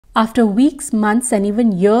After weeks, months, and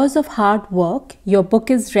even years of hard work, your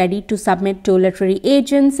book is ready to submit to literary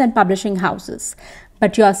agents and publishing houses.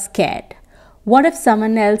 But you're scared. What if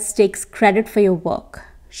someone else takes credit for your work?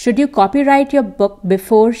 Should you copyright your book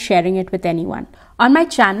before sharing it with anyone? On my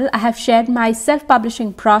channel, I have shared my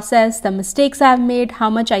self-publishing process, the mistakes I've made,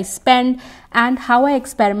 how much I spend, and how I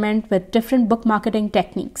experiment with different book marketing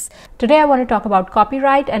techniques. Today, I want to talk about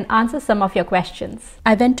copyright and answer some of your questions.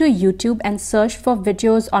 I went to YouTube and searched for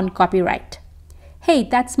videos on copyright. Hey,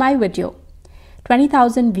 that's my video.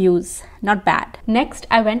 20,000 views, not bad. Next,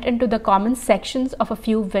 I went into the comment sections of a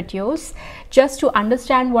few videos just to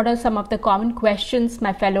understand what are some of the common questions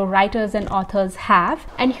my fellow writers and authors have.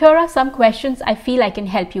 And here are some questions I feel I can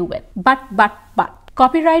help you with. But.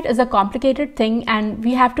 Copyright is a complicated thing, and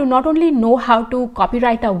we have to not only know how to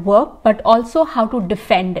copyright our work, but also how to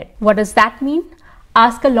defend it. What does that mean?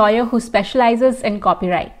 Ask a lawyer who specializes in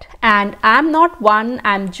copyright. And I'm not one,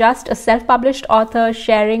 I'm just a self-published author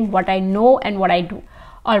sharing what I know and what I do.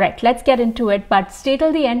 Alright, let's get into it, but stay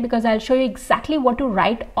till the end because I'll show you exactly what to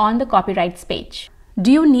write on the copyrights page.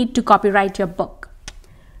 Do you need to copyright your book?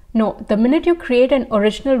 No, the minute you create an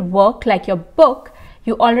original work like your book,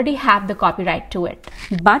 you already have the copyright to it.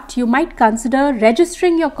 But you might consider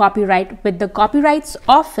registering your copyright with the Copyrights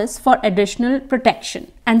Office for additional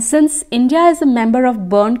protection. And since India is a member of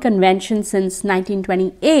Berne Convention since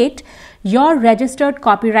 1928, your registered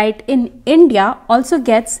copyright in India also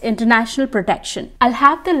gets international protection. I'll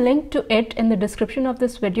have the link to it in the description of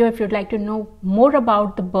this video if you'd like to know more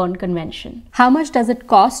about the Berne Convention. How much does it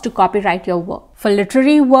cost to copyright your work? For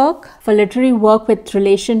literary work with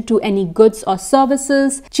relation to any goods or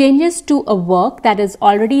services, changes to a work that is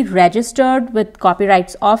already registered with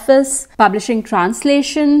Copyrights Office, publishing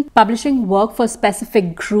translation, publishing work for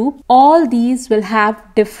specific group, all these will have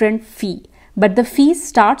different fee. But the fee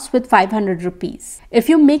starts with 500 rupees. If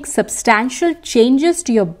you make substantial changes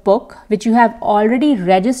to your book, which you have already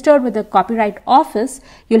registered with the Copyright Office,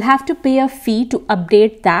 you'll have to pay a fee to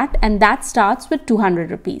update that, and that starts with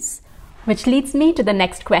 200 rupees. Which leads me to the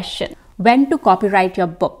next question. When to copyright your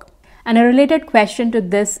book? And a related question to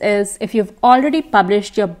this is, if you've already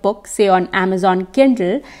published your book, say on Amazon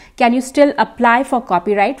Kindle, can you still apply for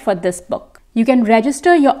copyright for this book? You can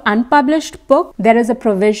register your unpublished book. There is a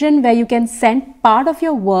provision where you can send part of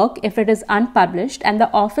your work if it is unpublished, and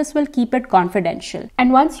the office will keep it confidential.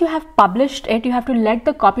 And once you have published it, you have to let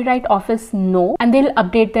the Copyright Office know and they'll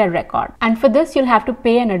update their record. And for this, you'll have to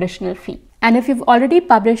pay an additional fee. And if you've already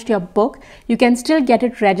published your book, you can still get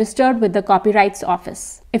it registered with the Copyrights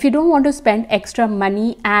Office. If you don't want to spend extra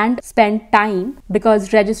money and spend time,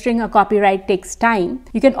 because registering a copyright takes time,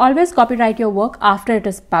 you can always copyright your work after it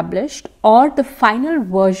is published or the final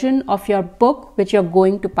version of your book which you're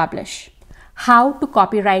going to publish. How to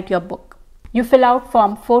copyright your book? You fill out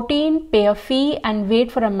Form 14, pay a fee, and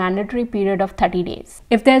wait for a mandatory period of 30 days.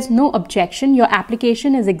 If there's no objection, your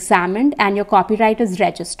application is examined and your copyright is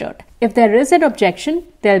registered. If there is an objection,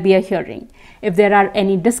 there'll be a hearing. If there are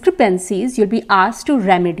any discrepancies, you'll be asked to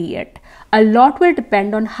remedy it. A lot will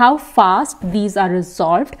depend on how fast these are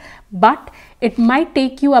resolved, but it might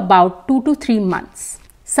take you about 2 to 3 months.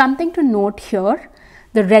 Something to note here.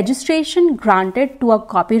 The registration granted to a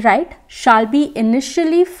copyright shall be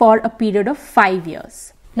initially for a period of 5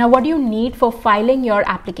 years. Now, what do you need for filing your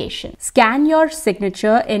application? Scan your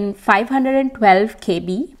signature in 512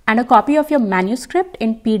 KB and a copy of your manuscript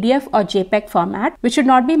in PDF or JPEG format, which should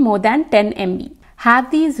not be more than 10 MB.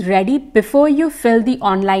 Have these ready before you fill the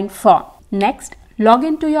online form. Next, log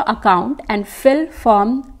into your account and fill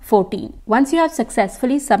Form 14. Once you have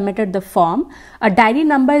successfully submitted the form, a diary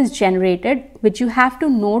number is generated which you have to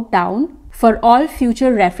note down for all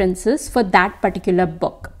future references for that particular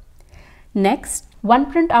book. Next,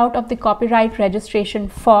 one printout of the copyright registration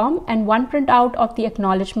form and one printout of the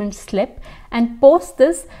acknowledgement slip, and post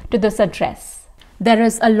this to this address. There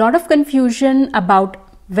is a lot of confusion about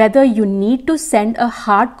whether you need to send a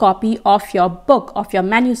hard copy of your book, of your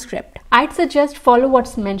manuscript. I'd suggest follow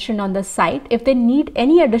what's mentioned on the site. If they need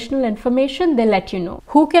any additional information, they'll let you know.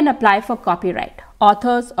 Who can apply for copyright?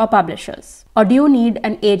 Authors or publishers? Or do you need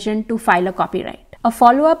an agent to file a copyright? A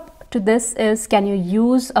follow-up to this is, can you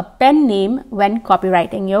use a pen name when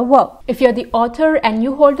copywriting your work? If you're the author and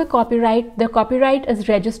you hold the copyright is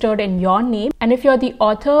registered in your name. And if you're the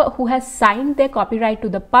author who has signed their copyright to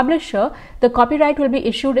the publisher, the copyright will be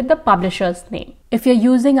issued in the publisher's name. If you're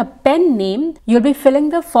using a pen name, you'll be filling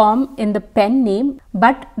the form in the pen name,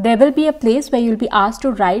 but there will be a place where you'll be asked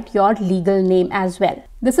to write your legal name as well.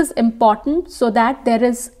 This is important so that there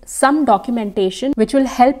is some documentation which will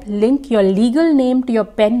help link your legal name to your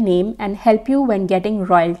pen name and help you when getting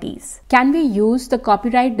royalties. Can we use the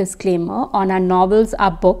copyright disclaimer on our novels,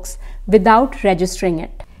 our books, without registering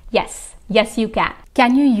it? Yes, you can.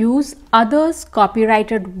 Can you use others'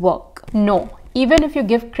 copyrighted work? No. Even if you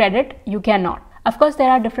give credit, you cannot. Of course, there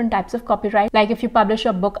are different types of copyright. Like if you publish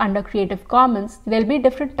a book under Creative Commons, there'll be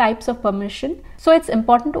different types of permission. So it's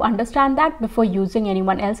important to understand that before using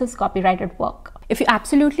anyone else's copyrighted work. If you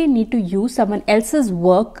absolutely need to use someone else's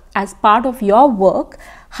work as part of your work,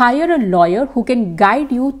 hire a lawyer who can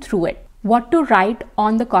guide you through it. What to write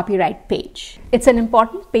on the copyright page. It's an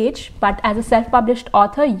important page, but as a self-published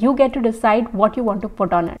author, you get to decide what you want to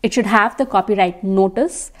put on it. It should have the copyright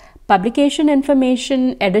notice, publication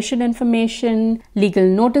information, edition information, legal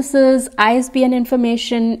notices, ISBN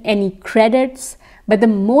information, any credits. But the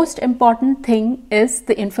most important thing is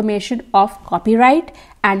the information of copyright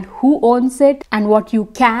and who owns it and what you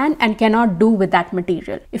can and cannot do with that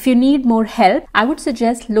material. If you need more help, I would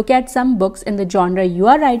suggest look at some books in the genre you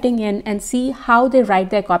are writing in and see how they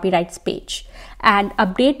write their copyrights page and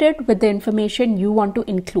update it with the information you want to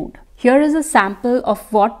include. Here is a sample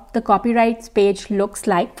of what the copyrights page looks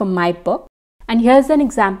like for my book. And here's an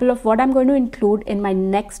example of what I'm going to include in my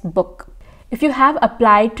next book. If you have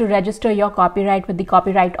applied to register your copyright with the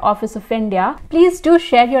Copyright Office of India, please do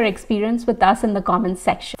share your experience with us in the comments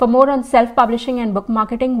section. For more on self-publishing and book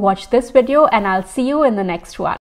marketing, watch this video and I'll see you in the next one.